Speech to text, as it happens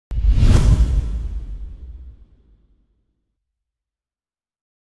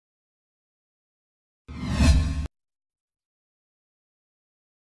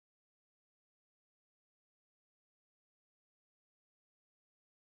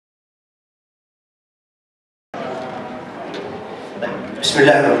بسم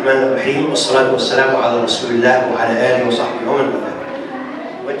الله الرحمن الرحيم والصلاة والسلام على رسول الله وعلى آله وصحبه ومن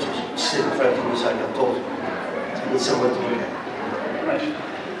والاه. What did you sit in front of me so I can talk? I need someone to look at.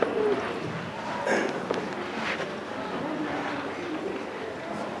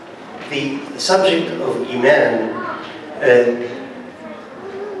 The subject of Iman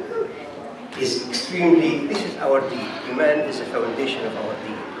is extremely, this is our deen. Iman is the foundation of our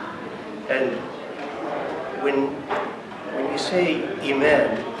deen. And when you say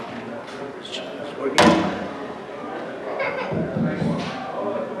Iman,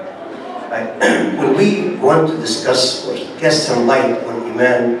 when we want to discuss or cast some light on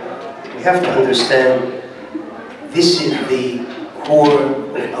Iman, we have to understand this is the core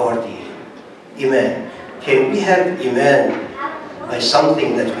of our deen. Iman. Can we have Iman by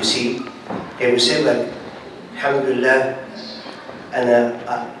something that we see? Can we say like, Alhamdulillah,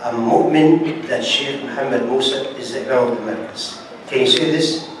 I'm mu'min that Sheikh Muhammad Musa is the Imam of the Markaz. Can you say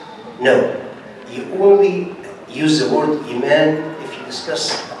this? No. You only use the word Iman if you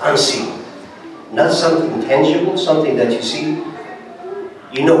discuss unseen. Not something tangible, something that you see.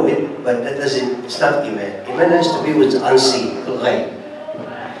 You know it, but that doesn't, it's not Iman. Iman has to be with the unseen, al-ghayb.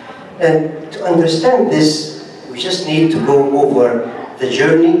 And to understand this, we just need to go over the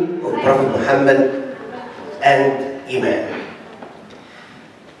journey of Prophet Muhammad and Iman.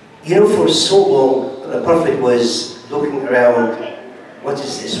 You know, for so long, the Prophet was looking around, what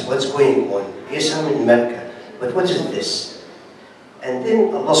is this? What's going on? Yes, I'm in Mecca, but what is this? And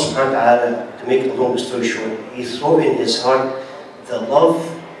then Allah subhanahu wa ta'ala, to make a long story short, He threw in his heart the love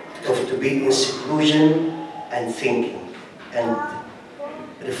of to be in seclusion and thinking and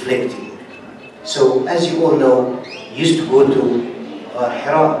reflecting. So, as you all know, he used to go to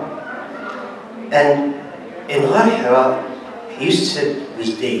Hira. And in Hira, he used to sit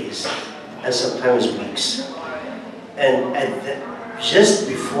with days and sometimes weeks. And just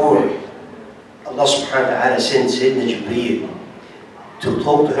before Allah subhanahu wa ta'ala sent Sayyidina Jibreel to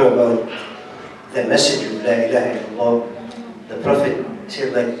talk to him about the message of La ilaha illallah, the Prophet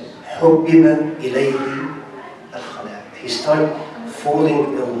said like, حُبِّبَ إِلَيْهِ الْخَلَاقِ. He started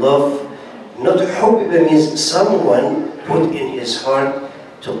falling in love. Not حُبِّبَ means someone put in his heart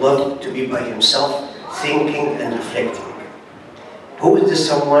to love, to be by himself, thinking and reflecting. Who is this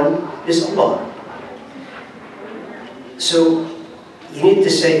someone? Is Allah. So you need to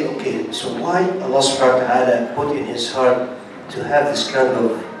say, okay, so why Allah subhanahu wa ta'ala put in his heart to have this kind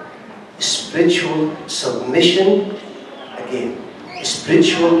of spiritual submission, again,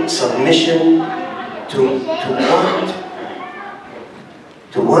 spiritual submission to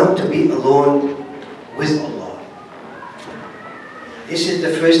want to be alone with Allah. This is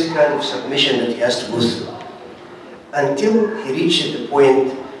the first kind of submission that he has to go through. Until he reaches the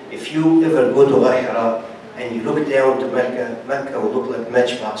point, if you ever go to Hira and you look down to Mecca, Mecca will look like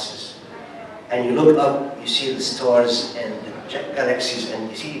matchboxes. And you look up, you see the stars and the galaxies and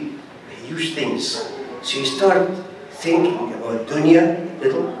you see huge things. So you start thinking about dunya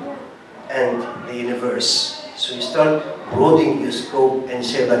little and the universe. So you start broadening your scope and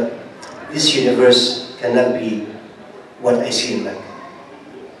say like, this universe cannot be what I see in Mecca.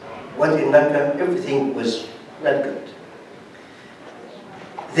 What in Mecca, everything was not good.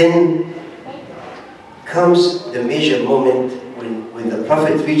 Then comes the major moment when the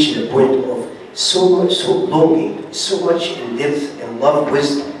Prophet reached the point of so longing, so much in depth and love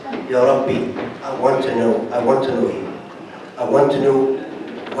with Ya Rabbi. I want to know Him. I want to know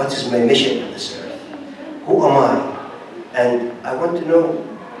what is my mission on this earth. Who am I? And I want to know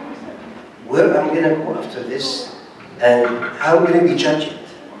where I'm going to go after this and how I'm going to be judged.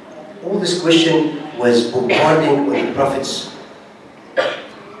 All this question was bombarding on the Prophet's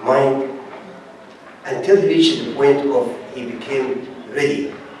mind until he reached the point of he became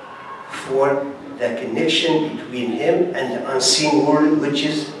ready for the connection between him and the unseen world, which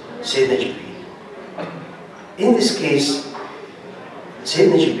is Sayyidina Jibreel. In this case,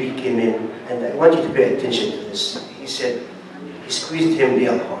 Sayyidina Jibreel came in, and I want you to pay attention to this. He said, he squeezed him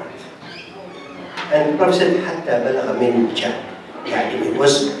real hard. And the Prophet said, حَتَّى بَلَغَ مِنْ جَعْلٍ. Yeah, it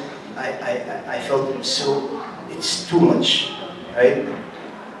was, I felt it so, it's too much, right?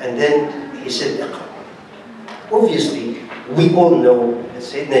 And then he said, Iqra. Obviously, we all know that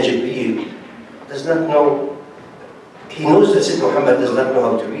Sayyidina Jibreel does not know, he knows that Sayyidina Muhammad does not know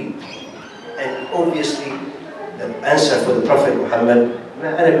how to read. And obviously, the answer for the Prophet Muhammad,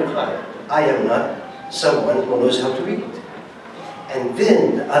 I am not someone who knows how to read. And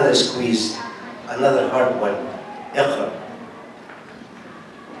then the other squeezed, another hard one, Iqra.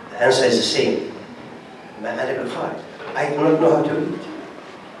 The answer is the same. I do not know how to read.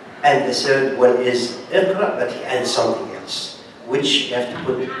 And the third one is Iqra, but he adds something else. which you have to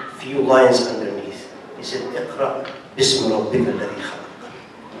put a few lines underneath. He said, اقرأ باسم ربك الذي خلق.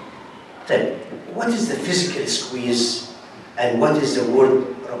 Then, what is the physical squeeze and what is the word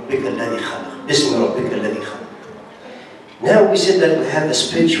ربك الذي خلق? باسم ربك الذي خلق. Now we said that we have a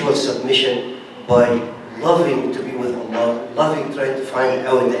spiritual submission by loving to be with Allah, loving trying to find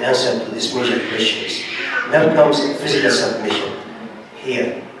out the answer to these major questions. Now comes physical submission.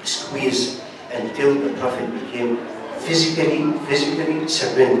 Here, squeeze until the Prophet became physically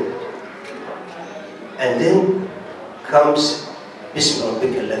surrendered. And then comes بسم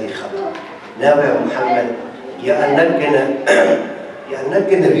ربك الذي خلق. Now ya Muhammad, you are not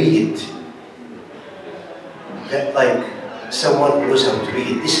gonna read it that like someone who knows how to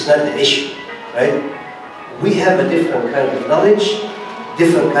read. This is not the issue, right? We have a different kind of knowledge,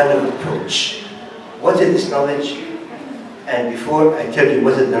 different kind of approach. What is this knowledge? And before I tell you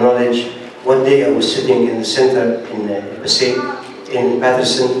what is the knowledge, one day I was sitting in the center in Passaic, in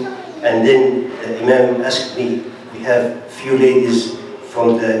Patterson, and then the Imam asked me, we have few ladies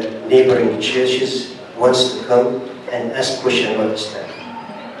from the neighboring churches wants to come and ask questions about Islam.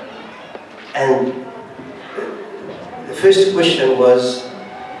 And the first question was,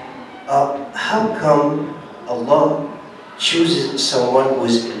 how come Allah chooses someone who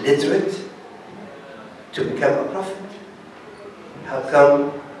is illiterate to become a prophet? How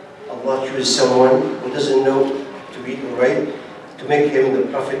come Allah chooses someone who doesn't know to read or write to make him the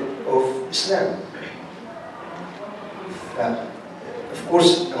prophet of Islam? Of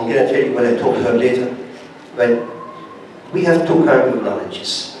course, I'm going to tell you what I told her later, but we have two kinds of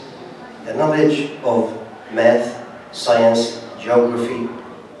knowledges. The knowledge of math, science, geography,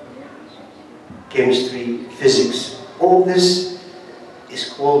 chemistry, physics. All this is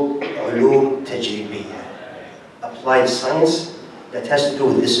called علوم تجريبية, applied science that has to do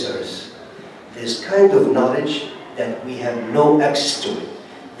with this earth. There's kind of knowledge that we have no access to it.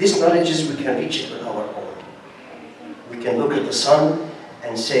 These knowledges we can reach it on our own. We can look at the sun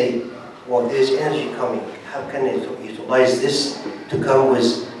and say, well, there's energy coming. How can I utilize this to come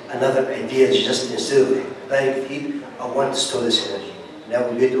with another idea? Just instead of direct heat, I want to store this energy. Now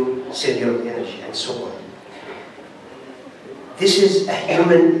we do cellular energy and so on. This is a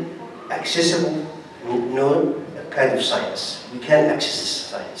human accessible, known kind of science. We can access this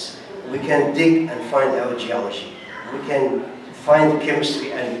science. We can dig and find our geology. We can find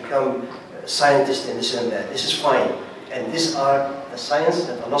chemistry and become scientists and this and that. This is fine. And these are the science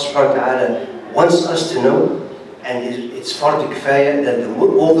that Allah subhanahu wa ta'ala wants us to know, and it's fardu kifaya that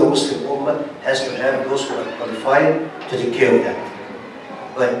all the Muslim Ummah has to have those who are qualified to take care of that.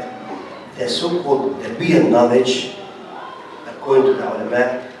 But the so-called the real knowledge, according to the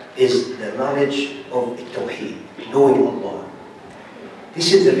ulama, is the knowledge of Tawheed, knowing Allah.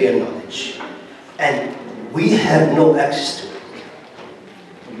 This is the real knowledge. And we have no access to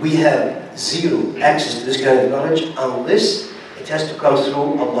it. We have zero access to this kind of knowledge unless it has to come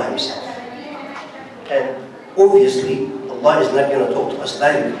through Allah Himself. And obviously, Allah is not going to talk to us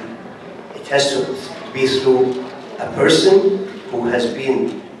directly. It has to be through a person who has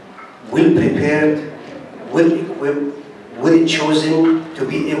been well prepared, well equipped, well chosen to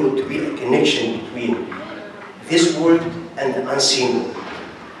be able to be a connection between this world and the unseen world.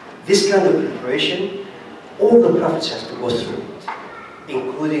 This kind of preparation, all the prophets have to go through it,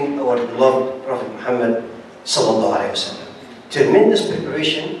 including our beloved Prophet Muhammad sallallahu alaihi wasallam. Tremendous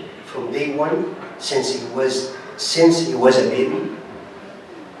preparation from day one, since he was a baby,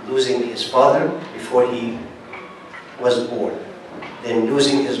 losing his father before he was born, then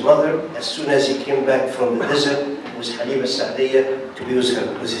losing his mother as soon as he came back from the desert with Halima Sa'diyya to be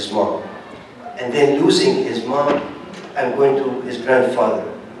with his mom, and then losing his mom and going to his grandfather.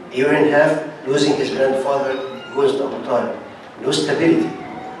 A year and a half, losing his grandfather, goes to Abu Talib. No stability,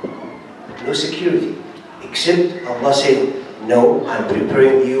 no security, except Allah said, no, I'm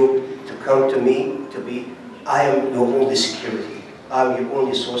preparing you to come to me to be, I am your only security. I'm your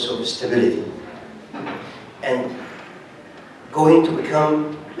only source of stability. And going to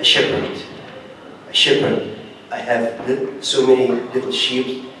become a shepherd. A shepherd. I have so many little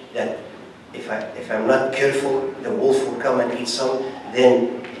sheep that if I'm not careful, the wolf will come and eat some,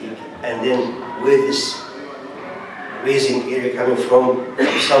 then where this raising area coming from,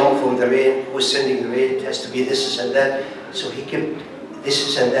 some from the rain, who's sending the rain, it has to be this and that. So he kept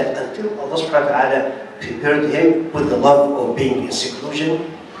this and that until Allah subhanahu wa ta'ala prepared him with the love of being in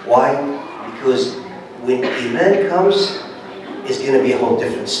seclusion. Why? Because when Iman comes, it's going to be a whole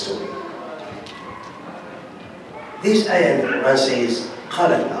different story. This ayah in the Quran says,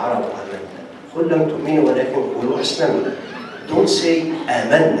 قَالَتْ الْعَرَبُ آمَنَّا قُلْ لَمْ تُؤْمِنُوا وَلَكِنْ قُولُوا أَسْلَمْنَا. Don't say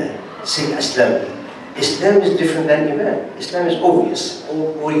آمَنَّا, say أَسْلَمْنَا. Islam is different than Iman. Islam is obvious.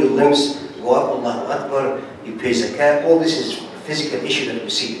 All your limbs go up, Allahu Akbar, you pay zakat, all this is a physical issue that we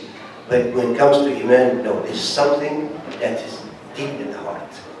see. But when it comes to Iman, no, it's something that is deep in the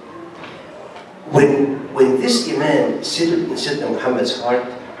heart. When this Iman settled in Sayyidina Muhammad's heart,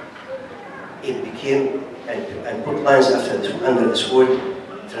 it became, and put lines after this, under this word,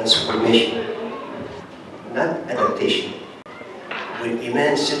 transformation, not adaptation. When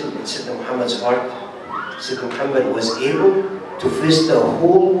Iman settled in Sayyidina Muhammad's heart, Sayyidina Muhammad was able to face the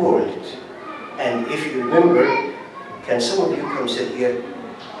whole world. And if you remember, can some of you come sit here?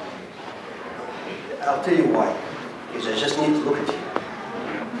 I'll tell you why. Because I just need to look at you.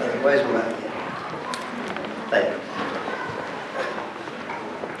 Otherwise, we're not here. Thank you.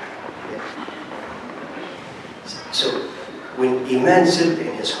 So, when Iman settled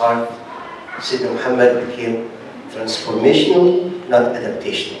in his heart, Sayyidina Muhammad became transformational, not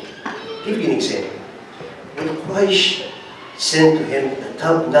adaptational. I'll give you an example. When Quraysh sent to him a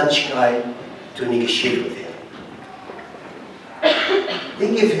top-notch guy to negotiate with him, they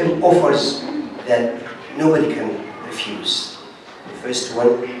gave him offers that nobody can refuse. The first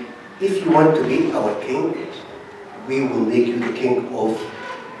one, if you want to be our king, we will make you the king of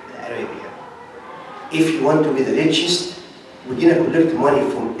Arabia. If you want to be the richest, we're going to collect money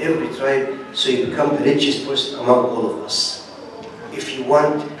from every tribe so you become the richest person among all of us. If you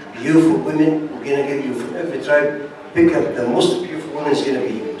want beautiful women, we're going to give you from every tribe, pick up the most beautiful woman is going to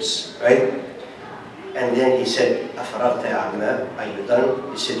be yours, right? And then he said, أَفَرَغْتَ يَا عَمَّا, are you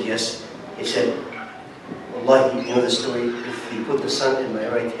done? He said, yes. He said, Wallahi, you know the story, if you put the sun in my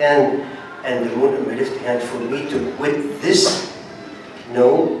right hand and the moon in my left hand for me to quit this,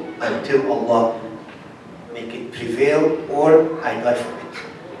 no, until Allah make it prevail or I die for it.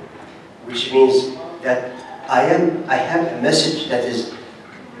 Which means that I have a message that is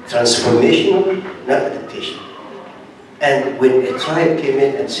transformational, not adaptational. And when a tribe came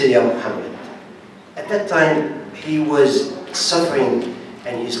in and said, Ya Muhammad, at that time he was suffering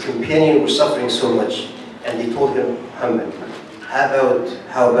and his companion was suffering so much, and they told him, Muhammad,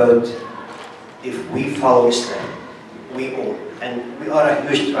 how about if we follow Islam, we all, and we are a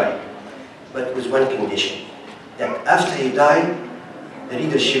huge tribe, but with one condition, that after you die, the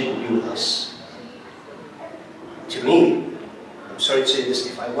leadership will be with us. To me, I'm sorry to say this,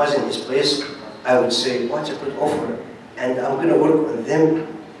 if I was in his place, I would say, what's a good offer? And I'm going to work on them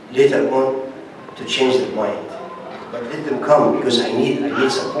later on to change their mind. But let them come because I need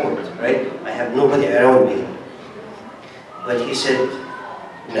support, right? I have nobody around me. But he said,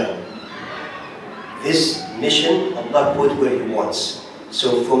 no. This mission, Allah put where He wants.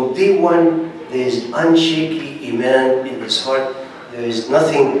 So from day one, there is unshaky Iman in his heart. There is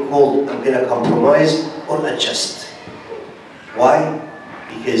nothing called, I'm going to compromise or adjust. Why?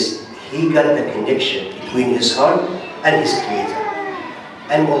 Because he got the connection between his heart and his Creator.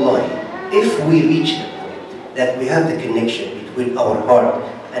 And wallahi, if we reach the point that we have the connection between our heart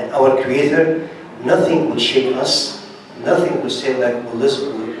and our Creator, nothing will shake us, nothing will say like we'll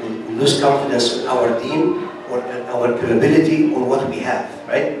lose confidence in our deen or in our capability on what we have,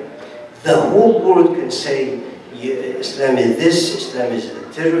 right? The whole world can say, Islam is this, Islam is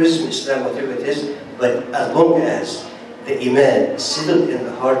terrorism, Islam whatever it is, but as long as the Iman is settled in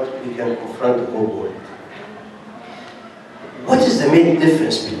the heart, we can confront the whole world. What is the main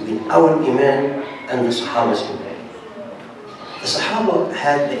difference between our Iman and the Sahaba's Iman? The Sahaba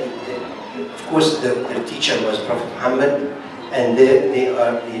had, of course, their teacher was Prophet Muhammad, and they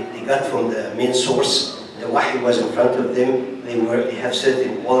got from the main source. The Wahy was in front of them. They have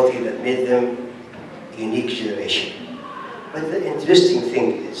certain quality that made them a unique generation. But the interesting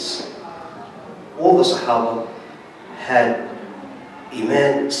thing is, all the Sahaba had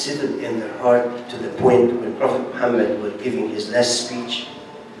Iman settled in their heart to the point when Prophet Muhammad was giving his last speech.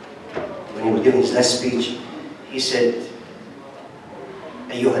 When he was giving his last speech, he said,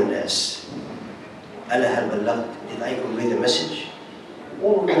 Ayyuhan nas, ala hal ballaght, did I convey the message?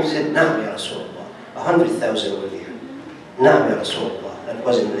 All of them said, Na'am ya Rasulullah. 100,000 were there. Na'am ya Rasulullah. That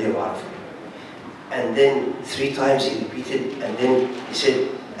was in the day of Arafah. And then 3 times he repeated, and then he said,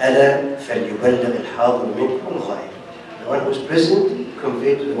 Ala falyuballigh al-hadir minkum al-ghaib. The one who's present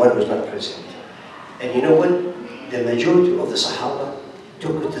conveyed to the one who's not present. And you know what? The majority of the Sahaba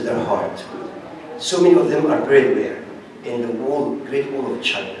took it to their heart. So many of them are buried there in the wall, Great Wall of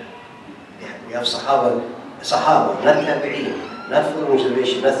China. We have Sahaba, not Tabi'een, not fourth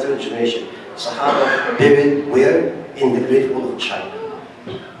generation, not third generation. Sahaba buried where? In the Great Wall of China.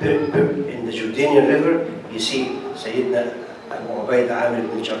 In the Jordanian River, you see Sayyidina Abu Ubaidah Amir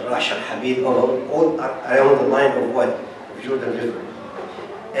ibn Jarrah, Al-Habib, all around the line of what? Of Jordan River.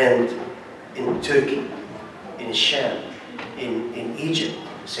 And in Turkey, in Sham, in Egypt,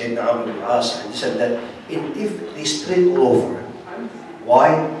 Sayyidina Amr ibn al-As, and this and that, if they spread all over.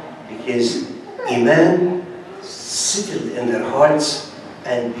 Why? Because Iman settled in their hearts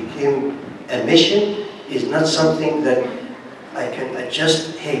and became a mission. Is not something that I can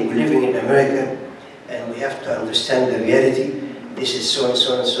adjust. Hey, we're living in America and we have to understand the reality. This is so and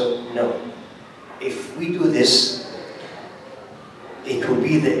so and so. No. If we do this, it will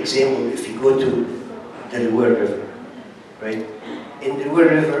be the example if you go to the Loire River, right? In the Loire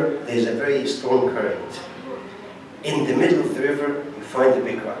River, there's a very strong current. In the middle of the river, you find a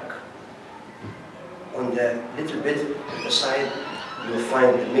big rock. On the little bit on the side, you will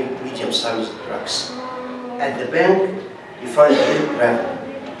find the medium-sized rocks. At the bank, you find a little gravel.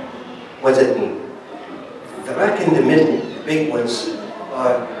 What does that mean? The rock in the middle, the big ones,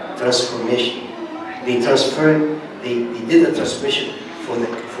 are transformation. They transferred, they did a transformation for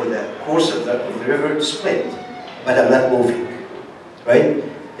the course of the river to split, but I'm not moving, right?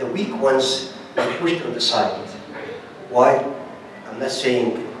 The weak ones are pushed on the side. Why? I'm not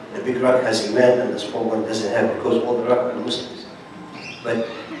saying the big rock has Iman and the small one doesn't have, because all the rock are Muslims. But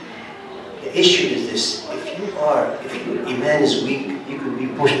the issue is this: if your Iman is weak, you could be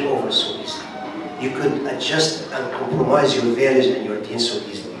pushed over so easily. You could adjust and compromise your values and your deen so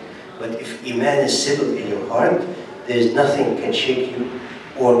easily. But if Iman is settled in your heart, there is nothing can shake you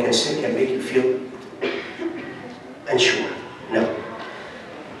or can make you feel unsure. No.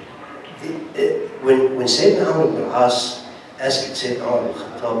 When Sayyidina Amr ibn al-As asked Sayyidina Umar ibn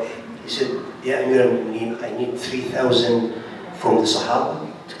al-Khattab, he said, Ya Amir al-Mu'mineen, I need 3,000 from the Sahaba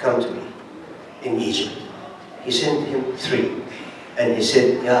to come to me in Egypt. He sent him 3. And he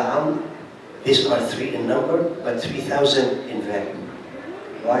said, Ya Amr, these are 3 in number, but 3,000 in value.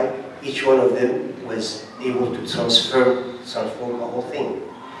 Why? Each one of them was able to transform the whole thing.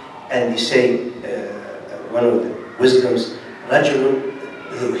 And they say, one of the wisdoms, رَجُلٌ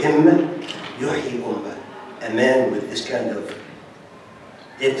ذُو هِمَّةٍ يُحْيِي أُمَّةً. A man with this kind of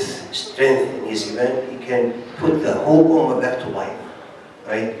depth, strength in his Iman, he can put the whole Ummah back to life,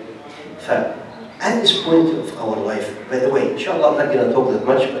 right? At this point of our life, by the way, inshallah, I'm not going to talk that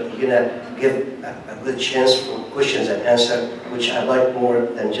much, but you're going to give a good chance for questions and answer, which I like more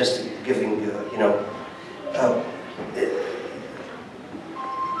than just giving,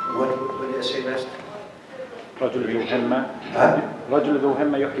 what did I say last? رجل ذو همة. رجل ذو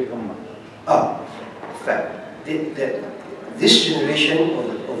همة يحيي الأمة. This generation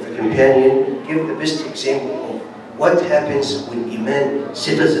of the companion give the best example of what happens when Iman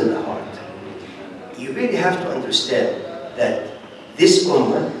settles in the heart. You really have to understand that this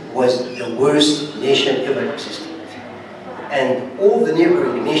Ummah was the worst nation ever existed. And all the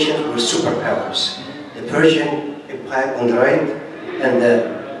neighboring nations were superpowers. The Persian Empire on the right and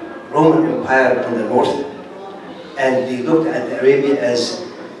the Roman Empire on the north. And they looked at Arabia as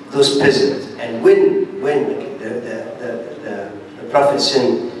those peasants. And when the Prophet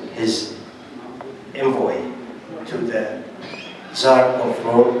sent his envoy to the Tsar of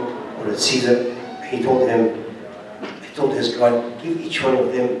Rome, or Caesar, he told his guard, give each one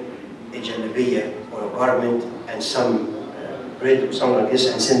of them a jalabiyah or a garment and some bread or something like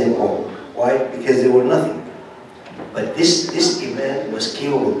this and send them home. Why? Because they were nothing. But this Iman was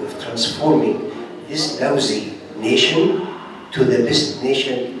capable of transforming this lousy nation to the best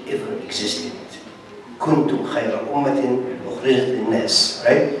nation ever existed. Kuntum khayra ummatin ukhrijat lin-nas,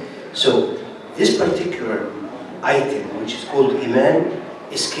 right? So this particular item, which is called Iman,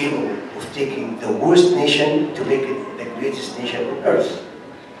 is capable of taking the worst nation to make it the greatest nation on earth.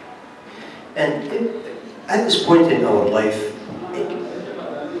 And at this point in our life,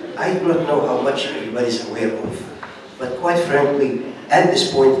 I do not know how much everybody is aware of, but quite frankly, at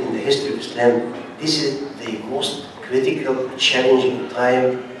this point in the history of Islam, this is the most critical, challenging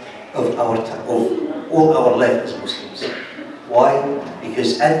time of all our life as Muslims. Why?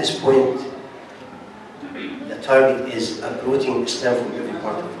 Because at this point, the target is uprooting Islam from every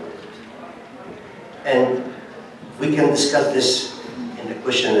part of the world. And we can discuss this in the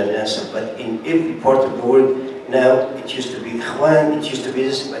question and answer, but in every part of the world, now it used to be Ikhwan, it used to be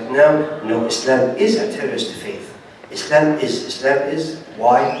this, but now, no, Islam is a terrorist faith. Islam is,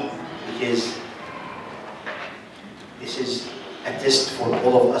 why? Because this is a test for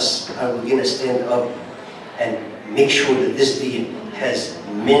all of us. Are we going to stand up and make sure that this deen has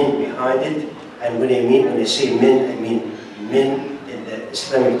men behind it? And when I say men, I mean men in the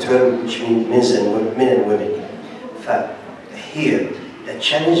Islamic term, which means men and women. Here, the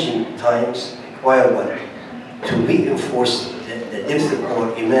challenging times require what? To reinforce the depth of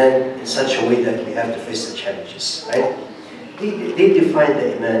our Iman in such a way that we have to face the challenges, right? they define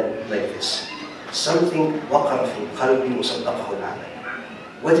the iman like this. Something وقر في القلب وصدقه العمل.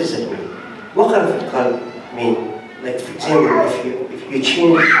 What does that mean? وقر في القلب mean, like for example, if you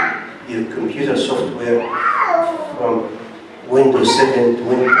change your computer software from Windows 7 to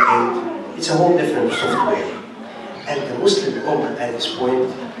Windows 8, it's a whole different software. And the Muslim Ummah at this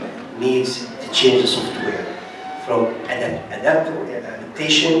point needs to change the software from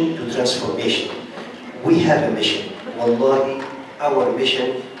adaptation to transformation. We have a mission. Wallahi, our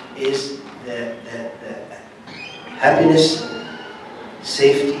mission is the happiness,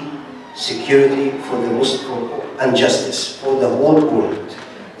 safety, security for the Muslim, and justice for the whole world.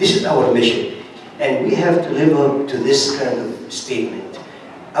 This is our mission. And we have to live up to this kind of statement.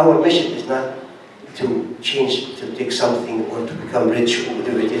 Our mission is not to change, to take something or to become rich or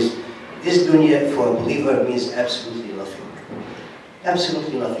whatever it is. This dunya for a believer means absolutely nothing.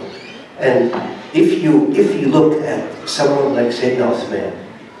 Absolutely nothing. And if you look at someone like Sayyidina Uthman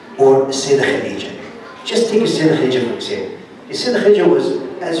or Sayyidah Khadija, just take Sayyidah Khadija for example. Sayyidah Khadija was,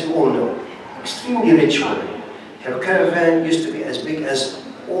 as you all know, extremely rich woman. Her caravan used to be as big as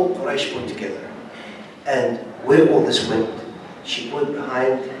all Quraysh put together. And where all this went, she put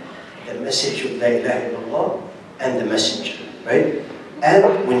behind the message of La ilaha illallah and the messenger, right?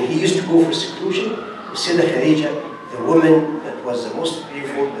 And when he used to go for seclusion, Sayyidah Khadija, the woman that was the most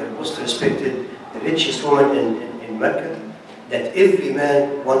beautiful, the most respected, the richest woman in Mecca, that every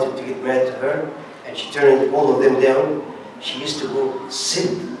man wanted to get married to her, and she turned all of them down. She used to go sit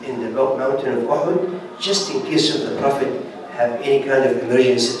in the mountain of Uhud, just in case of the Prophet have any kind of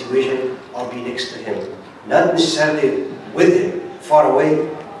emergency situation, I'll be next to him. Not necessarily with him, far away,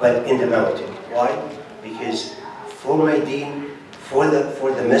 but in the mountain. Why? Because for my deen, for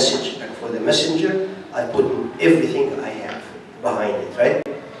the message and for the messenger, I put everything I have behind it, right?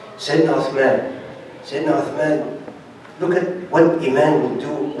 Sayyidina Uthman, look at what Iman will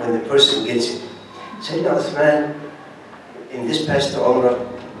do when the person gets it. Sayyidina Uthman, in this past Umrah,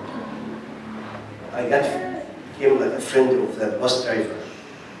 I got him like a friend of the bus driver.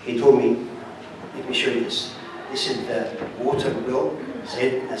 He told me, let me show you this. This is the water well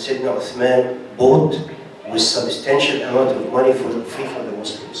Sayyidina Uthman bought with substantial amount of money free for the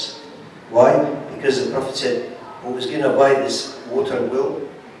Muslims. Why? Because the Prophet said, who is going to buy this water well,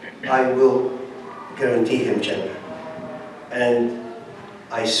 I will guarantee him Jannah. And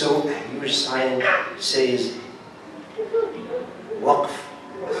I saw a huge sign says, Waqf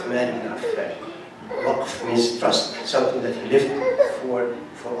Uthman ibn Affan. Waqf means trust, something that he left for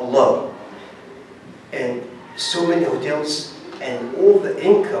Allah. And so many hotels, and all the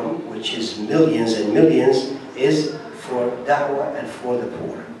income, which is millions and millions, is for da'wah and for the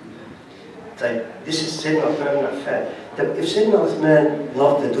poor. Like, this is Sayyidina Uthman ibn Affan. If Sayyidina Uthman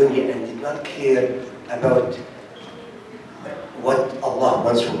loved the dunya and did not care about what Allah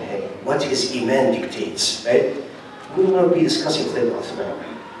wants from him, what his Iman dictates, right? We will not be discussing Sayyidina Uthman.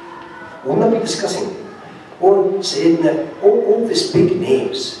 We will not be discussing it. Or Sayyidina, all these big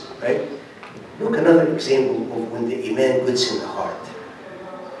names, right? Look, another example of when the Iman gets in the heart.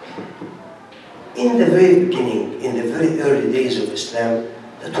 In the very beginning, in the very early days of Islam,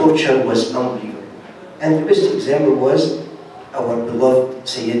 the torture was unbelievable. And the best example was our beloved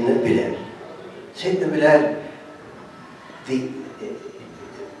Sayyidina Bilal. Sayyidina Bilal,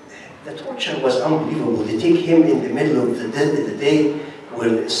 the torture was unbelievable. They take him in the middle of the day where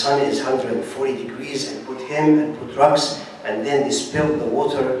the sun is 140 degrees and put him and put rocks, and then they spill the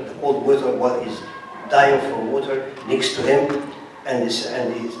water, the cold water, while he's dying for water next to him, and they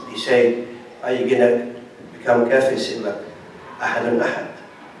say, are you going to become kafir? He said, look, ahadun ahad.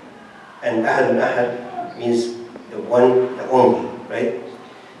 And ahadun ahad means the one, the only, right?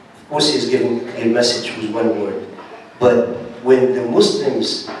 Of course he's giving a clear message with one word. But when the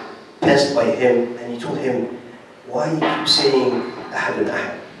Muslims passed by him and he told him, why you keep saying ahadun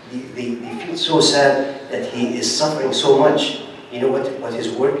ahad? They feel so sad that he is suffering so much. You know what his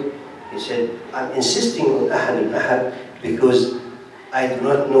word? He said, I'm insisting on ahadun ahad because I do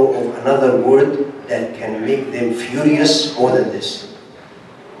not know of another word that can make them furious more than this.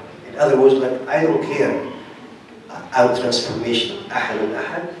 In other words, like, I don't care. I'm transformation. Ahadun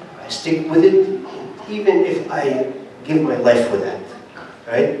ahad. I stick with it, even if I give my life for that.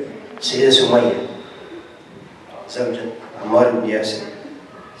 Right? Sayyidah Sumayya, Zawjat Ammar ibn Yasir,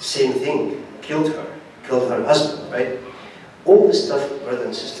 same thing, killed her husband, right? All this stuff, brothers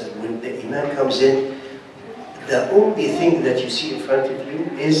and sisters, when the Imam comes in, the only thing that you see in front of you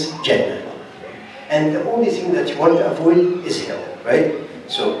is Jannah. And the only thing that you want to avoid is hell, right?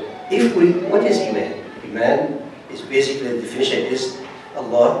 So, what is Iman? Iman is basically, the definition is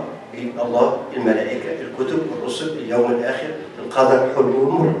Allah بالله، الملائكة، الكتب، الرسل، اليوم الآخر، القدر، الحلو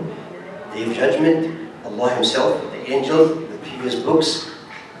والمر. Day of Judgment, Allah Himself, the angels, the previous books,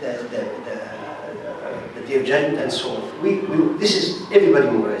 the Day of Judgment, and so on. This is, everybody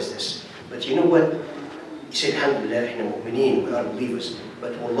memorizes this. But you know what? You say, Alhamdulillah, we are believers.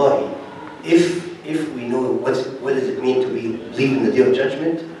 But wallahi, if we know what does it mean to believe in the Day of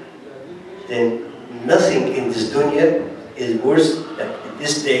Judgment, then nothing in this dunya is worse than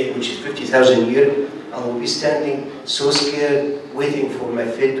this day, which is 50,000 years. I will be standing so scared, waiting for my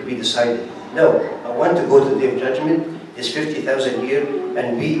fate to be decided. No, I want to go to the Day of Judgment, this 50,000 years,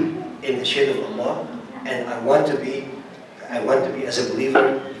 and be in the shade of Allah. And I want to be as a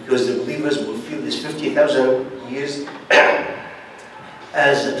believer, because the believers will feel this 50,000 years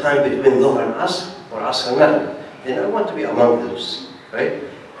as the time between Dhuhr and Asr, or Asr and Maghrib. Then I want to be among those, right?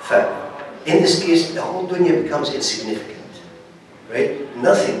 In this case, the whole dunya becomes insignificant, right?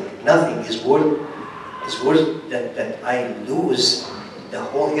 Nothing is worth that I lose the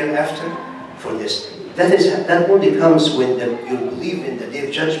whole hereafter for this. That only comes when you believe in the Day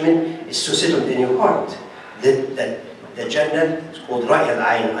of Judgment is so settled in your heart. That the Jannah is called Ra'i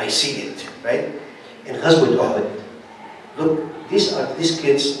al-Ayn, I see it, right? In Ghazwat Uhud, look, these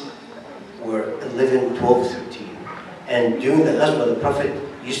kids were 11, 12, 13. And during the Ghazwah, the Prophet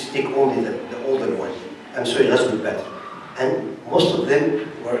used to take only the older one. I'm sorry, Ghazwat Badr. And most of them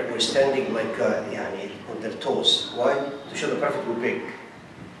were standing like on their toes. Why? To show the Prophet was big,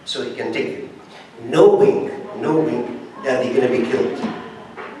 so he can take them. Knowing that they're going to be killed,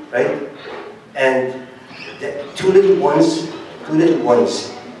 right? And the two little ones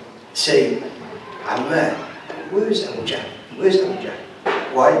say, Ammar, where is Abu Jahl? Where's Abu Jahl?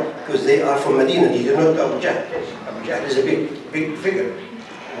 Why? Because they are from Medina, they do not know Abu Jahl. Abu Jahl is a big figure.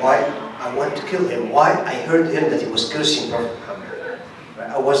 Why? I want to kill him. Why? I heard him that he was cursing Prophet Muhammad. Right?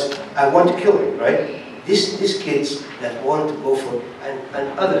 I want to kill him, right? These kids that want to go for,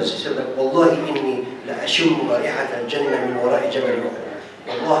 and others said that, Wallahi inni la ashum ra'ihat al-jannah min wara'i jabal Uhud.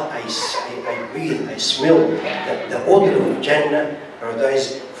 Allah, I breathe, I smell the odor of Jannah,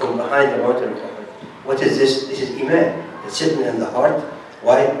 paradise, from behind the mountain of Uhud. What is this? This is Iman. It's sitting in the heart.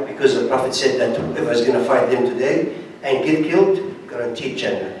 Why? Because the Prophet said that whoever is going to fight them today and get killed, guaranteed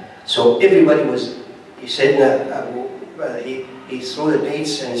Jannah. So everybody was, he said, he threw the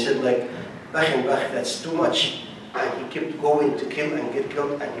dates and he said like, Bach, that's too much. And he kept going to kill and get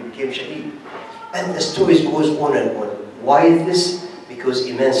killed, and he became shaheed. And the stories goes on and on. Why is this? Because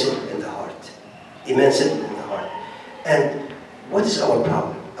Iman settled in the heart. Iman settled in the heart. And what is our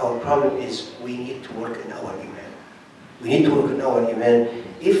problem? Our problem is we need to work in our Iman. We need to work in our Iman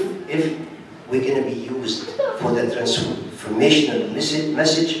if we're going to be used for the transformational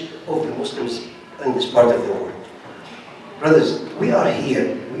message of the Muslims in this part of the world. Brothers, we are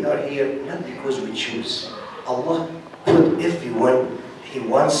here not because we choose. Allah put everyone He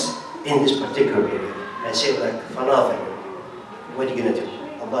wants in this particular area. And say like, Fanathan, what are you going to do?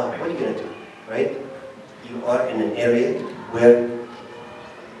 Allah, what are you going to do? Right? You are in an area where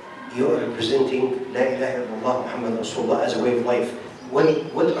you are representing La ilaha illallah Muhammad Rasulullah as a way of life. What are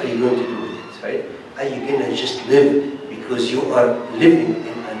you going to do with it? Right? Are you going to just live because you are living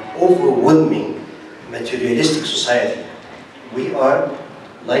in an overwhelming materialistic society? We are,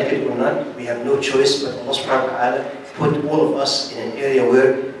 like it or not, we have no choice, but Allah subhanahu wa ta'ala put all of us in an area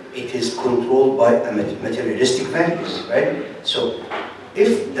where it is controlled by materialistic values, right? So,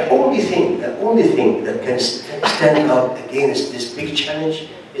 if the only thing that can stand up against this big challenge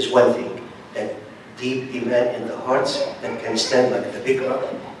is one thing, that deep Iman in the hearts that can stand like the big rock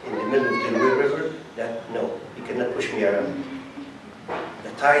in the middle of the river, that no, you cannot push me around.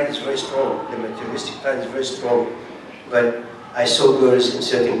 The tide is very strong, the materialistic tide is very strong, but I saw girls in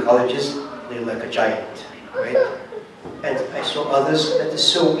certain colleges, they're like a giant, right? And I saw others that is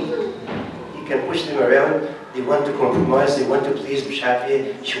so weak. You can push them around, they want to compromise, they want to please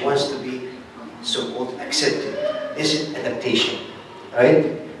Shafi, she wants to be so-called accepted. This is adaptation,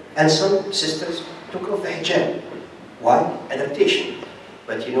 right? And some sisters took off the hijab. Why? Adaptation.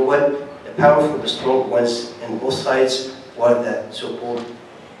 But you know what? The powerful, the strong ones on both sides were the so-called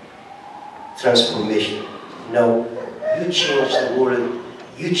transformation. Now, you change the world,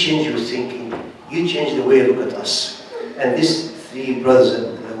 you change your thinking, you change the way you look at us. And these three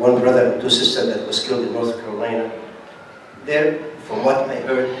brothers, one brother and two sisters that was killed in North Carolina, there, from what I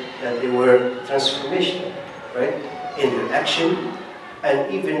heard, that they were transformational, right? In their action,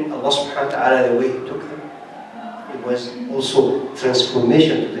 and even Allah subhanahu wa ta'ala, the way He took them, it was also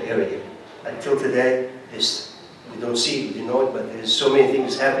transformation to the area. Until today, we don't see it, we know it, but there's so many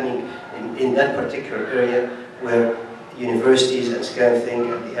things happening in that particular area where universities and this kind of thing,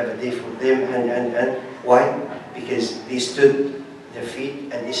 and they have a day for them, and why? Because they stood their feet,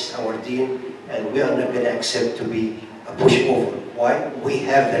 and this is our deen, and we are not going to accept to be a pushover. Why? We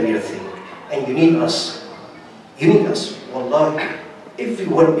have the real thing, and you need us. You need us. Wallah,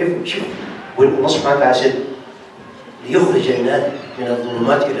 everyone, when Allah subhanahu wa ta'ala said, لِيُخْرِجَ النَّاسَ مِنَ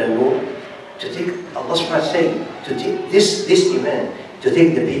الظُّلُمَاتِ إِلَى النُّورِ, to take, Allah subhanahu wa ta'ala saying, to take this iman, to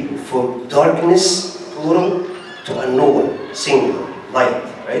take the people from darkness, plural, to a nur, singular, light,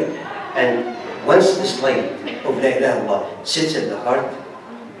 right? And once this light of La ilaha illallah sits in the heart,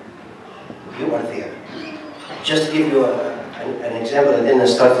 you are there. Just to give you an example, and then I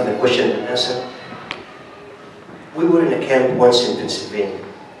start with the question and answer. We were in a camp once in Pennsylvania,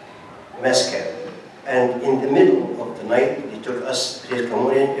 mass camp, and in the middle of the night, they took us, please come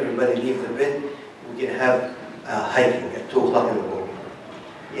on in, everybody leave the bed, we can have hiking at 2 o'clock in the morning.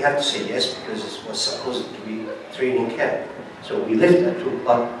 You have to say yes because it was supposed to be training camp. So we left at 2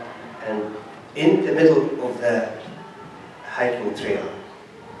 o'clock, and in the middle of the hiking trail,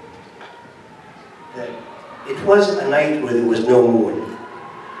 it was a night where there was no moon.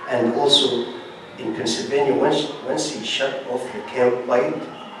 And also in Pennsylvania, once you shut off the camp light,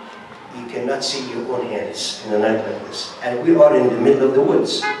 you cannot see your own hands in a night like this. And we are in the middle of the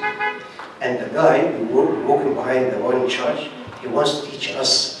woods. And the guy walking behind the one in charge, he wants to teach us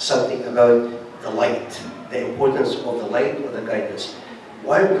something about the light, the importance of the light or the guidance.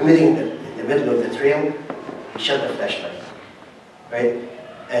 While we're meeting in the middle of the trail, he shut the flashlight, right?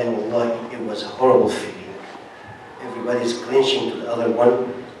 And wallahi, it was a horrible feeling. Everybody's clinching to the other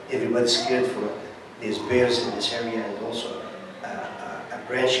one. Everybody's scared for there's bears in this area, and also a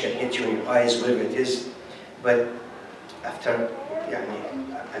branch can hit you in your eyes, whatever it is. But after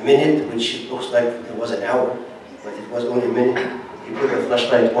a minute, which looks like it was an hour, but it was only a minute, he put the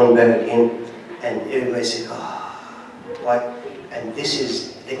flashlight on back again, and everybody said, why? And this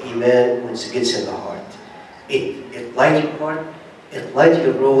is the iman once it gets in the heart. It lights your heart, it lights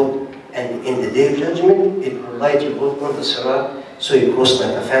your road, and in the day of judgment, it will light your road on the sirat, so you cross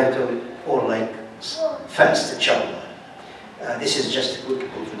like a phantom or like fast, inshallah. This is just a good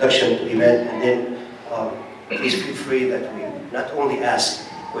introduction to iman, and then please feel free that we not only ask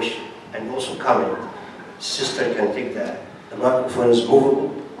questions and also comment. Sister can take the microphone is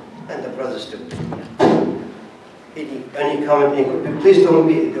movable, and the brothers do. Any comment, please don't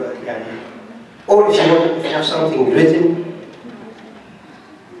be, or if you have something written,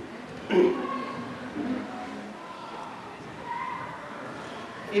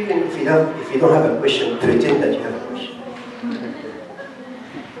 even if you don't have a question, pretend that you have a question.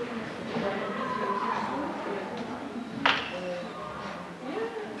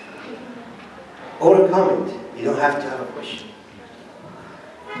 Or a comment. You don't have to have a question.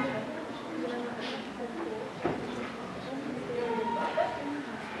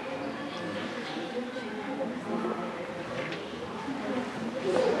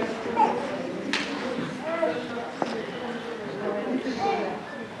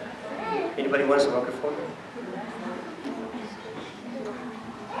 Anybody wants a microphone?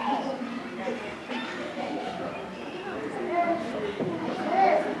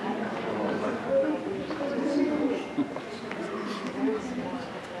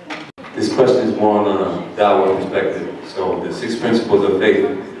 This question is more on a Dawah perspective. So the 6 principles of faith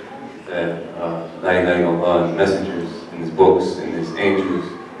that La ilaha illallah, and messengers, in his books, and his angels,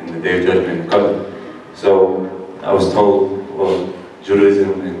 in the Day of Judgment, and Qadr. So I was told, well,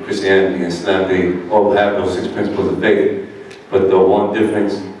 Judaism and Christianity and Islam, they all have those 6 principles of faith, but the one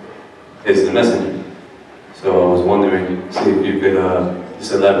difference is the messenger. So I was wondering, see if you could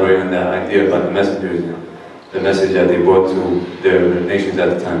just elaborate on that idea about the messengers and the message that they brought to their nations at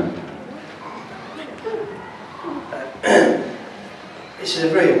the time. This is a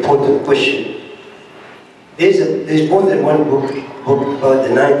very important question. There's more than one book about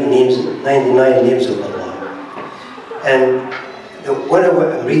the 99 names of Allah. And the one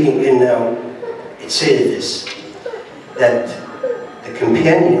I'm reading in now, it says this, that the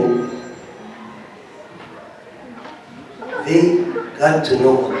companion, they got to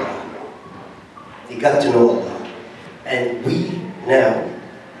know Allah. They got to know Allah. And we now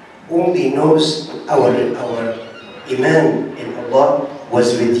only knows our iman in Allah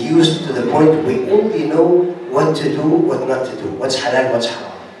was reduced to the point we only know what to do, what not to do, what's halal, what's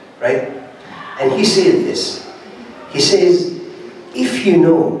haram, right? And he said this, he says, if you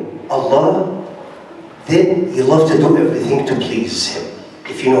know Allah, then you love to do everything to please Him,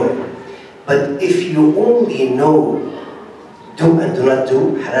 if you know Him. But if you only know do and do not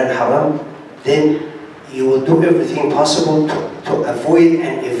do, halal, haram, then you will do everything possible to avoid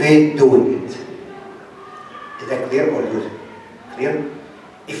and evade doing it. that clear or good? Clear?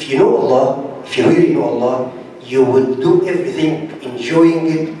 If you know Allah, if you really know Allah, you will do everything enjoying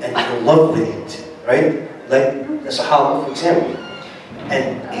it and in love with it, right? Like the Sahaba, for example.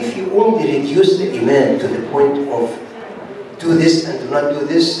 And if you only reduce the Iman to the point of do this and do not do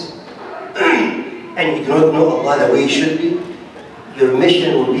this, and you do not know Allah the way you should be, your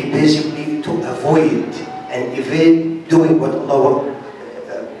mission will be basically to avoid and evade doing what Allah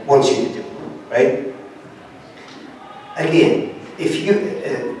wants you to do, right? Again, if you,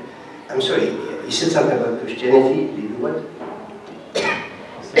 I'm sorry, you said something about Christianity, did you what?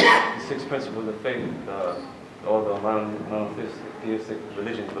 The six principles of faith, all the monotheistic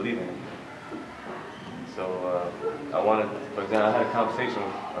religions believe in. So I wanted, for example, I had a conversation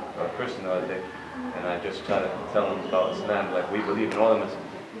with a Christian the other day, and I just tried to tell him about Islam, like we believe in all the messages.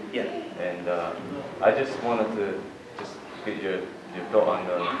 Yeah. And I just wanted to just get your thought on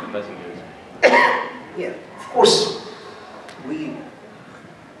the messengers. Yeah, of course,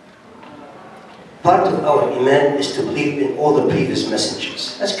 part of our Iman is to believe in all the previous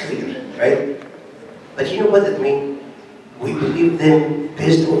messengers. That's clear, right? But you know what that means? We believe them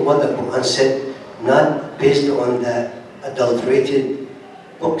based on what the Quran said, not based on the adulterated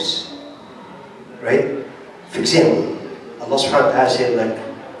books, right? For example, Allah subhanahu wa ta'ala said like,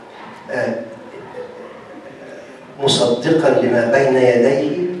 مصدقا لما بين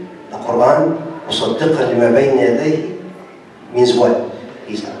يديه, the Quran, مصدقا لما بين يديه means what?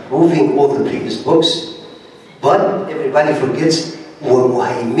 He's approving all the previous books, but everybody forgets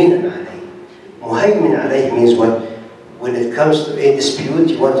ومهيمنا عليه. مهيمن عليه means what? When it comes to a dispute,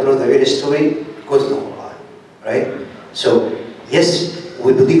 you want to know the real story, go to the Quran, right? So, yes,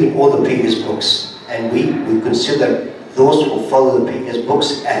 we believe in all the previous books, and we consider those who follow the previous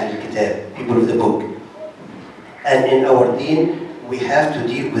books Ahl al-Kitab, people of the book. And in our deen, we have to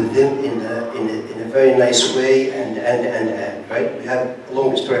deal with them in a very nice way, and right? We have a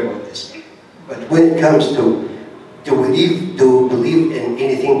long story about this. But when it comes to believe in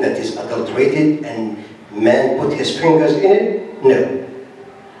anything that is adulterated and man put his fingers in it, no.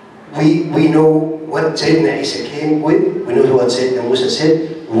 We know what Sayyidina Isa came with, we know what Sayyidina Musa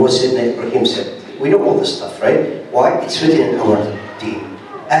said, what Sayyidina Ibrahim said. We know all this stuff, right? Why? It's written in our deen.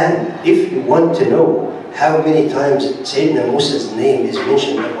 And if you want to know how many times Sayyidina Musa's name is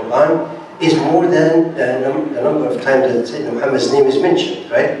mentioned in the Quran, is more than the number of times that Sayyidina Muhammad's name is mentioned,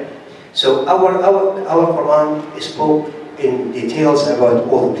 right? So our Quran spoke in details about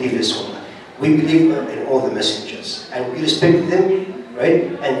all the previous one. We believe in all the messengers, and we respect them,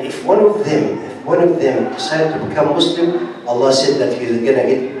 right? And if one of them decided to become Muslim, Allah said that he's going to get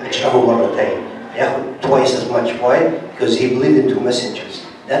ajrahu marratayn, twice as much. Why? Because he believed in two messengers.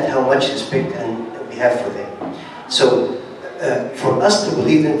 That's how much respect and we have for them. So for us to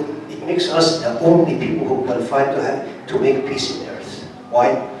believe in it makes us the only people who qualify to make peace in earth.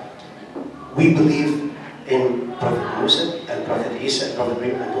 Why? We believe in Prophet Musa and Prophet Isa and Prophet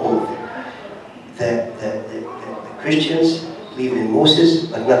Ibrahim and all of them. The Christians believe in Moses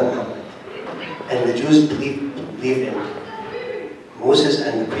but not Muhammad. And the Jews believe in Moses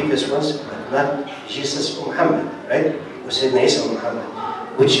and the previous ones but not Jesus or Muhammad, right? Or Sayyidina Isa or Muhammad.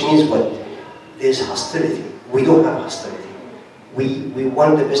 Which means what? There's hostility. We don't have hostility. We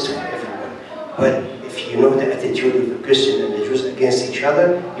want the best for everyone. But if you know the attitude of the Christian and the Jews against each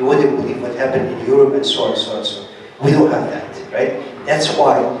other, you wouldn't believe what happened in Europe and so on and so on and so on. We don't have that, right? That's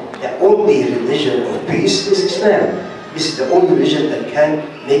why the only religion of peace is Islam. This is the only religion that can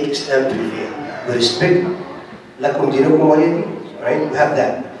make Islam prevail. We respect lakum dinukum waliyadin, right? We have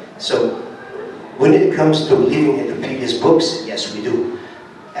that. So when it comes to believing in the previous books, yes, we do.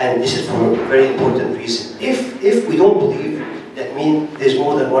 And this is for a very important reason. If we don't believe, that means there's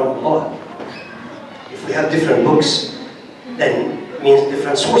more than one Allah. If we have different books, then it means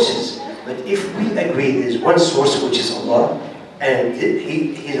different sources. But if we agree there's one source, which is Allah, and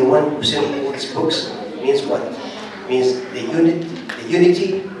He's the one who sent all these books, it means what? It means the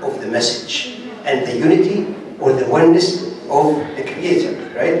unity of the message, and the unity or the oneness of the Creator,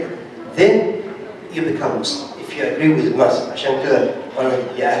 right? Then you become Muslim. If you agree with Muslim, عشان كده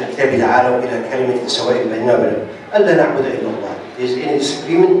يا أهل الكتاب تعالوا إلى كلمة سواء بيننا وبينكم ألا نعبد إلا الله. Is any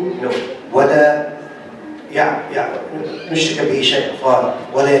disagreement? No. ولا نشرك به شيئا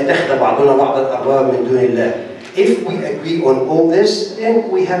ولا يتخذ بعضنا بعضا أربابا من دون الله. If we agree on all this, then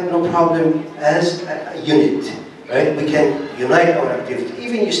we have no problem as a unit, right? We can unite our activity.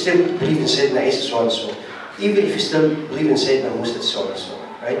 Even you still believe in Sayyidina Isa, so on and so on. Even if you still believe in Sayyidina Musa, so on and so on,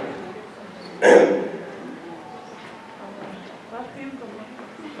 right?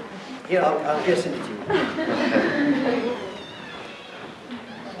 Here, I'll just send it to you.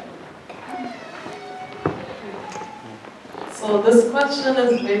 So this question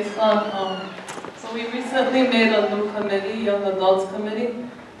is based on, so we recently made a new committee, Young Adults Committee,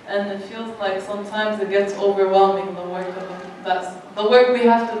 and it feels like sometimes it gets overwhelming, the work we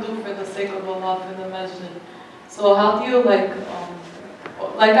have to do for the sake of Allah, for the masjid. So how do you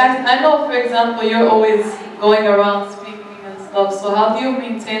I know, for example, you're always going around speaking and stuff, so how do you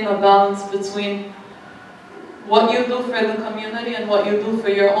maintain a balance between what you do for the community and what you do for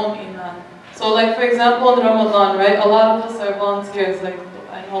your own iman? So like, for example, in Ramadan, right, a lot of us are volunteers, like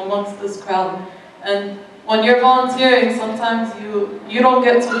I know amongst this crowd, and when you're volunteering, sometimes you don't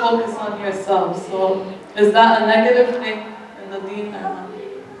get to focus on yourself. So is that a negative thing in the deen or not?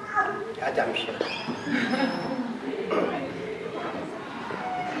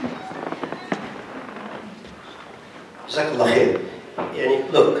 جزاك الله خير.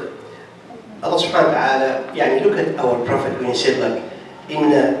 Look, Allah subhanahu wa ta'ala, look at our Prophet when he said like,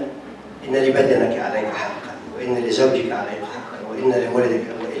 إن لبدنك عليك حقا وإن لزوجك عليك حقا وإن لولدك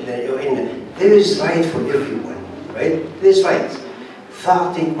وإن. There is right for everyone, right? There is right.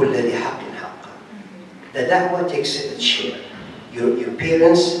 فأعطي كل ذي حق حقا. The da'wah takes its share. Your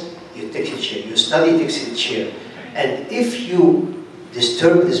parents, you take its share. Your study takes its share. And if you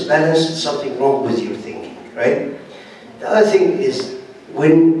disturb this balance, something wrong with your thinking, right? The other thing is,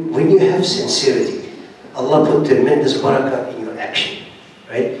 when you have sincerity, Allah put tremendous barakah in your action,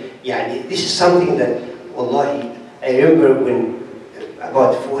 right? This is something that, wallahi, I remember when,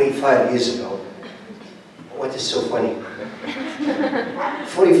 about 45 years ago, what is so funny?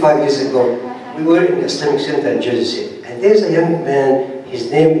 45 years ago, we were in the Islamic Center in Jersey City, and there's a young man,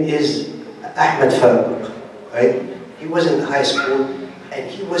 his name is Ahmed Farooq, right? He was in high school, and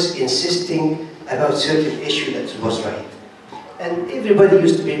he was insisting about certain issue that was right. And everybody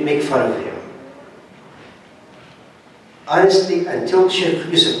used to make fun of him. Honestly, until Sheikh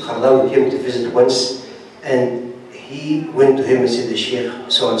Yusuf Qardawi came to visit once, and he went to him and said, the Sheikh,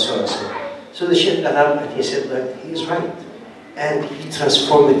 so and so and so. So the Sheikh got up and he said, like, he is right. And he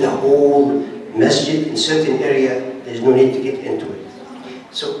transformed the whole masjid in certain area. There's no need to get into it.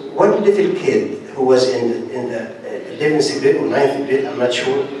 So one little kid who was in the 11th grade or 9th grade, I'm not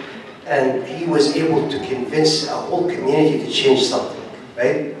sure, and he was able to convince a whole community to change something,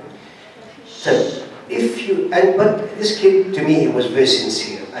 right? So but this kid, to me, he was very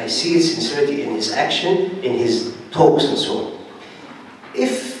sincere. I see his sincerity in his action, in his talks and so on.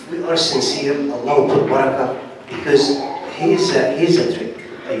 If we are sincere, Allah will put barakah, because here's a trick.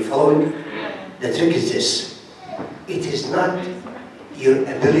 Are you following? The trick is this. It is not your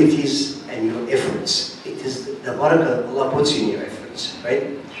abilities and your efforts. It is the barakah Allah puts in your efforts,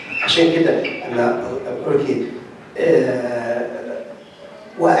 right? عشان كده أنا أقول لك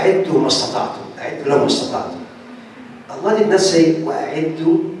وأعدوا ما استطعتم، أعدوا لما استطعتم. Allah did not say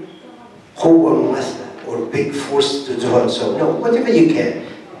وأعدوا قوة مماثلة or big force to do it. So no, whatever you can.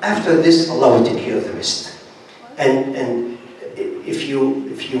 After this, Allah will take care of the rest. And if you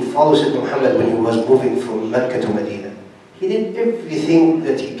follow Sayyidina Muhammad when he was moving from Mecca to Medina, he did everything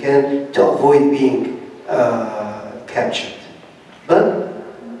that he can to avoid being captured. But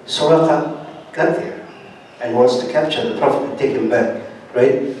Suraqa got there and wants to capture the Prophet and take him back,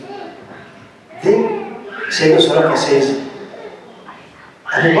 right? Then Sayyidina Suraqa says,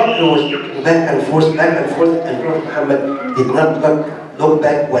 Abu Bakr was looking back and forth, and Prophet Muhammad did not look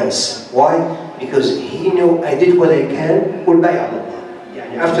back once. Why? Because he knew, I did what I can,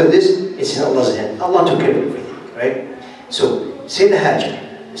 after this, it's in Allah's hand. Allah took care of everything, right? So, Sayyidah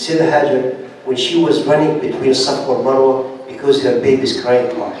Hajar, when she was running between Safa and Marwa, because her baby's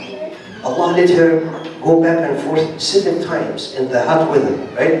crying out, Allah let her go back and forth 7 times in the hot weather,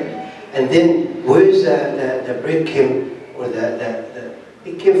 right? And then where's the bread came, or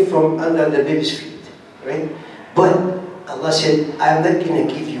it came from under the baby's feet, right? But Allah said, I'm not going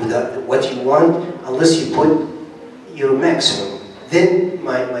to give you what you want unless you put your maximum. Then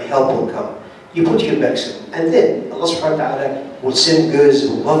my help will come. You put your maximum. And then Allah subhanahu wa ta'ala will send girls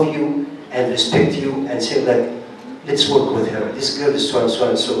who love you and respect you and say like, let's work with her. This girl is so and so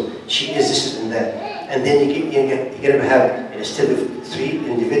and so. She is this and that. And then you're going to have, instead of 3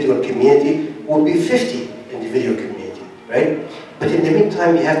 individual community, will be 50 individual community, right? But in the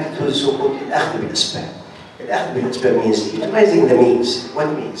meantime, you have to do the so-called al-akhdh bil-asbab. Al-akhdh bil-asbab means utilizing the means.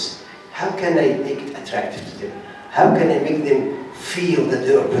 What means? How can I make it attractive to them? How can I make them feel that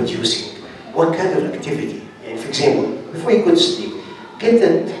they are producing? What kind of activity? And for example, before you go to sleep, get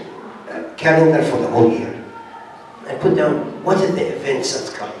that calendar for the whole year and put down what are the events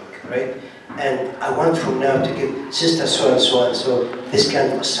that's coming, right? And I want from now to give sister so and so and so this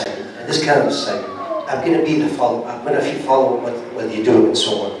kind of assignment and this kind of assignment. I'm going to be the follow. I'm going to follow what you're doing and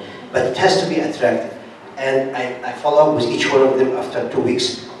so on. But it has to be attractive. And I follow up with each one of them after 2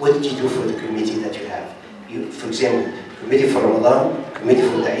 weeks. What did you do for the committee that you have? For example, committee for Ramadan, committee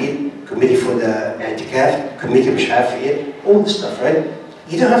for the Eid, committee for the i'tikaf, committee مش عارف ايه, all the stuff, right?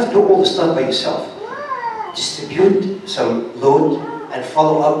 You don't have to do all the stuff by yourself. Distribute some load and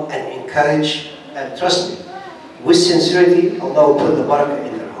follow up and encourage, and trust me, with sincerity, Allah will put the barakah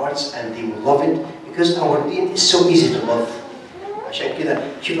in their hearts and they will love it, because our deen is so easy to love. عشان كده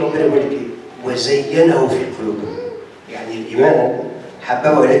شوف ربنا بيقول لك وزينه في قلوبهم. يعني الإيمان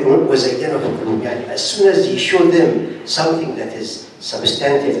حببه إليكم وزينه في قلوبهم. يعني as soon as you show them something that is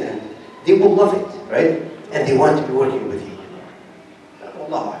substantive, and they will love it, right? And they want to be working with you.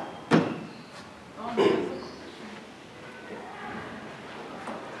 Allah.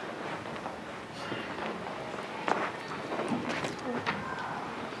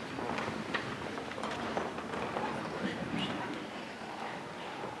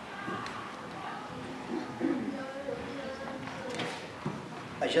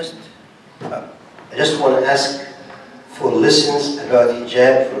 I just want to ask for lessons about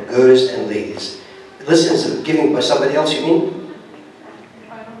hijab for girls and ladies. Lessons given by somebody else, you mean?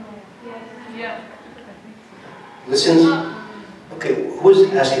 I don't know. Yeah. Lessons? Okay,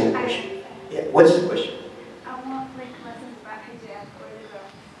 who's asking the question? Yeah, what's the question? I want like lessons about hijab for the girls.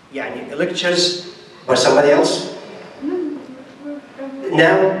 يعني lectures by somebody else?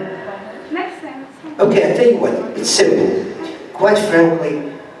 Now? Next time. Okay, I tell you what, it's simple. Quite frankly,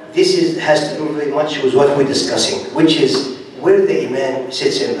 this has to do very much with what we're discussing, which is where the Iman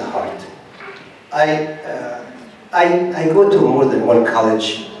sits in the heart. I go to more than one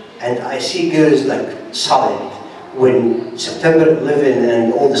college, and I see girls like solid. When September 11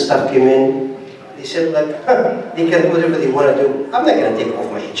 and all the stuff came in, they said like, they can do whatever they want to do. I'm not going to take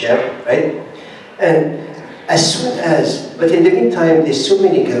off my hijab, right? And as soon as, but in the meantime, there's so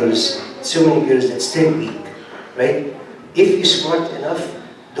many girls that still weak, right? If you're smart enough,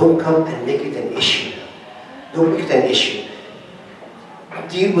 don't come and make it an issue. Don't make it an issue.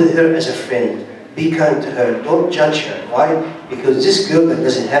 Deal with her as a friend. Be kind to her. Don't judge her. Why? Because this girl that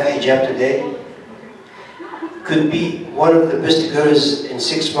doesn't have hijab today could be one of the best girls in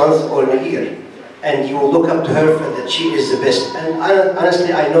 6 months or in a year. And you will look up to her for that she is the best. And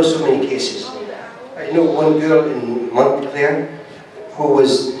honestly, I know so many cases. I know one girl in Montclair who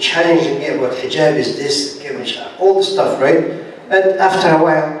was challenging me about hijab is this, all the stuff, right? And after a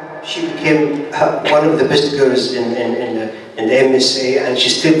while, she became one of the best girls in the MSA, and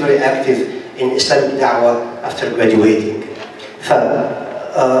she's still very active in Islamic da'wah after graduating.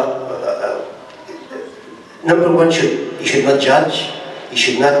 Number one, you should not judge, you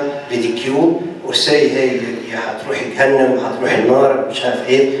should not ridicule, or say, hey, you هتروحي جهنم, هتروحي النار, مش عارف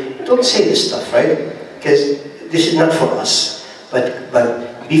ايه. Don't say this stuff, right? Because this is not for us.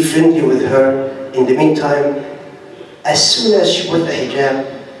 But be friendly with her. In the meantime, as soon as she put the hijab,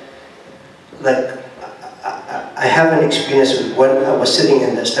 like, I have an experience with one. I was sitting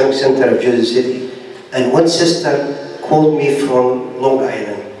in the Islamic Center of Jersey City, and one sister called me from Long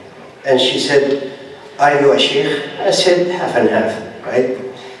Island, and she said, "Are you a sheikh?" I said, "Half and half," right?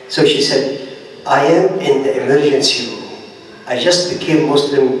 So she said, "I am in the emergency room. I just became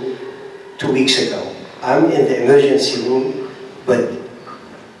Muslim 2 weeks ago. I'm in the emergency room, but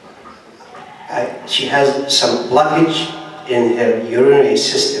she has some blockage in her urinary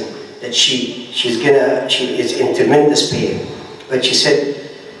system that she is in tremendous pain. But she said,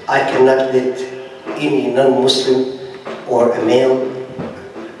 I cannot let any non-Muslim or a male,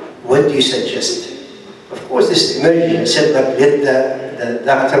 what do you suggest?" Of course, this is emergency. I said, like, let the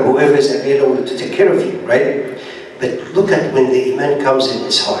doctor, whoever is available to take care of you, right? But look at when the Iman comes in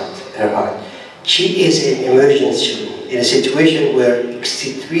her heart. She is in emergency, in a situation where it's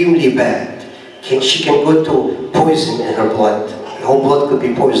extremely bad. She can go to poison in her blood. Her whole blood could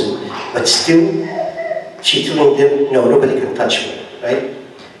be poisoned. But still, she's telling them, no, nobody can touch me, right?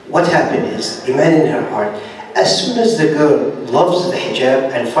 What happened is, Iman in her heart, as soon as the girl loves the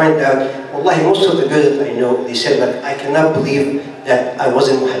hijab and find out, wallahi, most of the girls that I know, they said, like, I cannot believe that I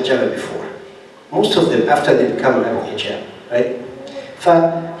wasn't muhajjaba before. Most of them, after they become Abu Hijab, right?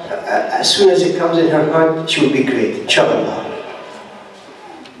 As soon as it comes in her heart, she will be great, inshallah.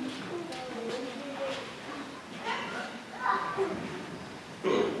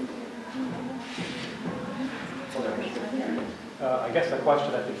 I guess the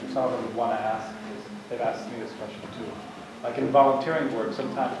question I think some of them would want to ask is, they've asked me this question too. Like in volunteering work,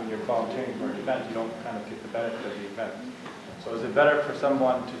 sometimes when you're volunteering for an event, you don't kind of get the benefit of the event. So is it better for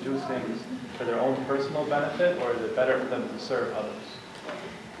someone to do things for their own personal benefit, or is it better for them to serve others?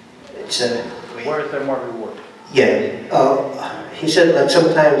 Where is there more reward? Yeah. He said that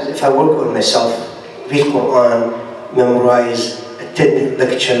sometimes if I work on myself, read Quran, memorize, attend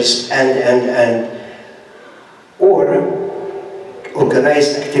lectures, or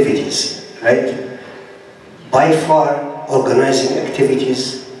organize activities, right? By far, organizing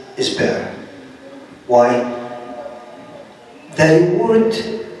activities is better. Why? The reward,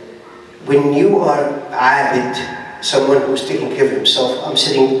 when you are abid, someone who's taking care of himself, I'm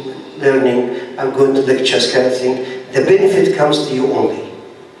sitting, learning, I'm going to lectures kind of thing, the benefit comes to you only.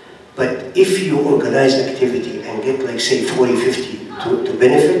 But if you organize activity and get like say 40, 50 to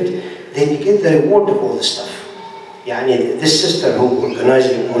benefit, then you get the reward of all the stuff. Yani this sister who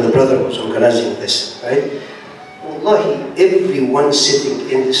organizing, or the brother who's organizing this, right? Wallahi, everyone sitting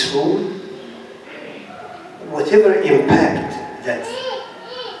in this room, whatever impact that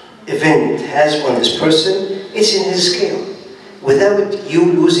event has on this person, it's in his scale, without you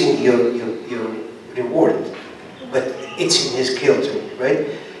losing your reward, but it's in his scale too, right?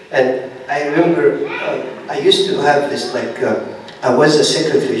 And I remember I used to have this, like, I was the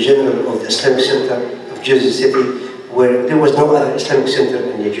Secretary General of the Islamic Center of Jersey City, where there was no other Islamic center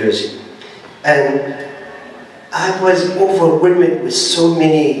in New Jersey. And I was overwhelmed with so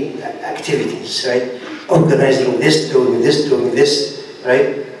many activities, right? Organizing this, doing this,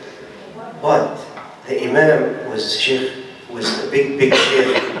 right? But the Imam was Sheikh, was a big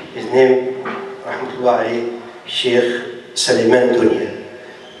Sheikh. His name, rahmatullah alayhi, Sheikh Salman Dunya.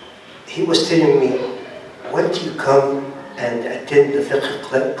 He was telling me, why do you come and attend the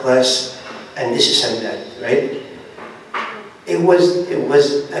fiqh class and this and that, right? It was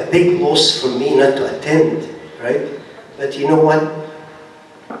a big loss for me not to attend, right? But you know what?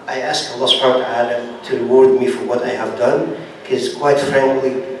 I ask Allah subhanahu wa ta'ala to reward me for what I have done, because quite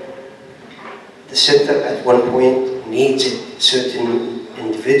frankly, the center at one point needs certain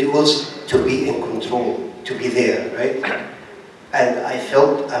individuals to be in control, to be there, right? And I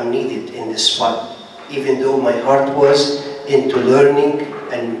felt I'm needed in this spot, even though my heart was into learning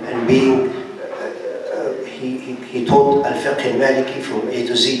and being, he taught al-fiqh al-maliki from A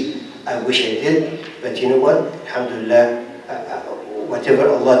to Z. I wish I did, but you know what? Alhamdulillah, whatever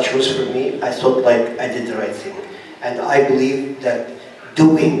Allah chose for me, I thought like I did the right thing. And I believe that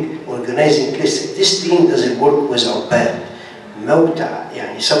organizing this thing doesn't work without bad. Mawta,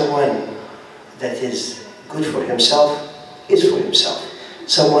 yani someone that is good for himself is for himself.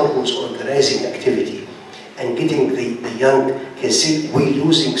 Someone who's organizing activity and getting the young, can see we're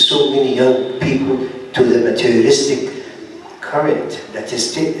losing so many young people to the materialistic current that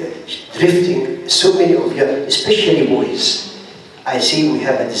is drifting so many of you, especially boys. I see we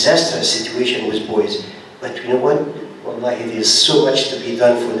have a disastrous situation with boys, but you know what? Wallahi, there's so much to be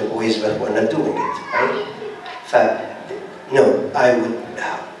done for the boys, but we're not doing it, right? No, I would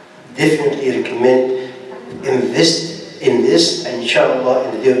definitely recommend invest in this, and inshallah,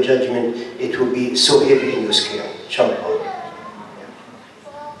 in the Day of Judgment, it will be so heavy in your scale, inshallah.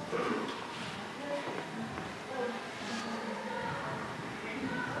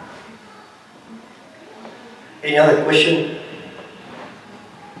 Any other question?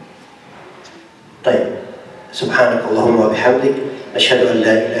 طيب سبحانك اللهم وبحمدك نشهد أن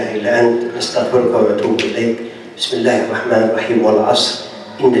لا إله إلا أنت نستغفرك ونتوب إليك بسم الله الرحمن الرحيم والعصر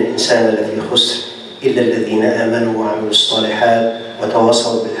إن الإنسان لفي خسر إلا الذين آمنوا وعملوا الصالحات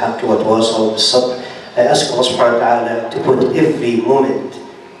وتواصوا بالحق وتواصوا بالصبر. I ask Allah subhanahu wa ta'ala to put every moment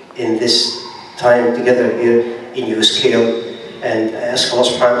in this time together here in your scale, and I ask Allah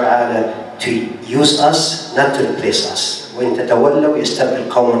subhanahu wa ta'ala to use us, not to replace us. وإن تتولوا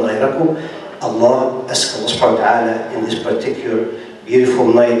يستبدل قوما غيركم. Allah, ask Allah subhanahu wa ta'ala in this particular beautiful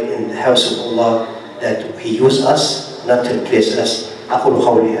night in the house of Allah that He use us, not to replace us. أقول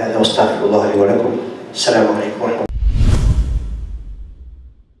قولي هذا واستغفر الله لي ولكم. السلام عليكم ورحمة الله.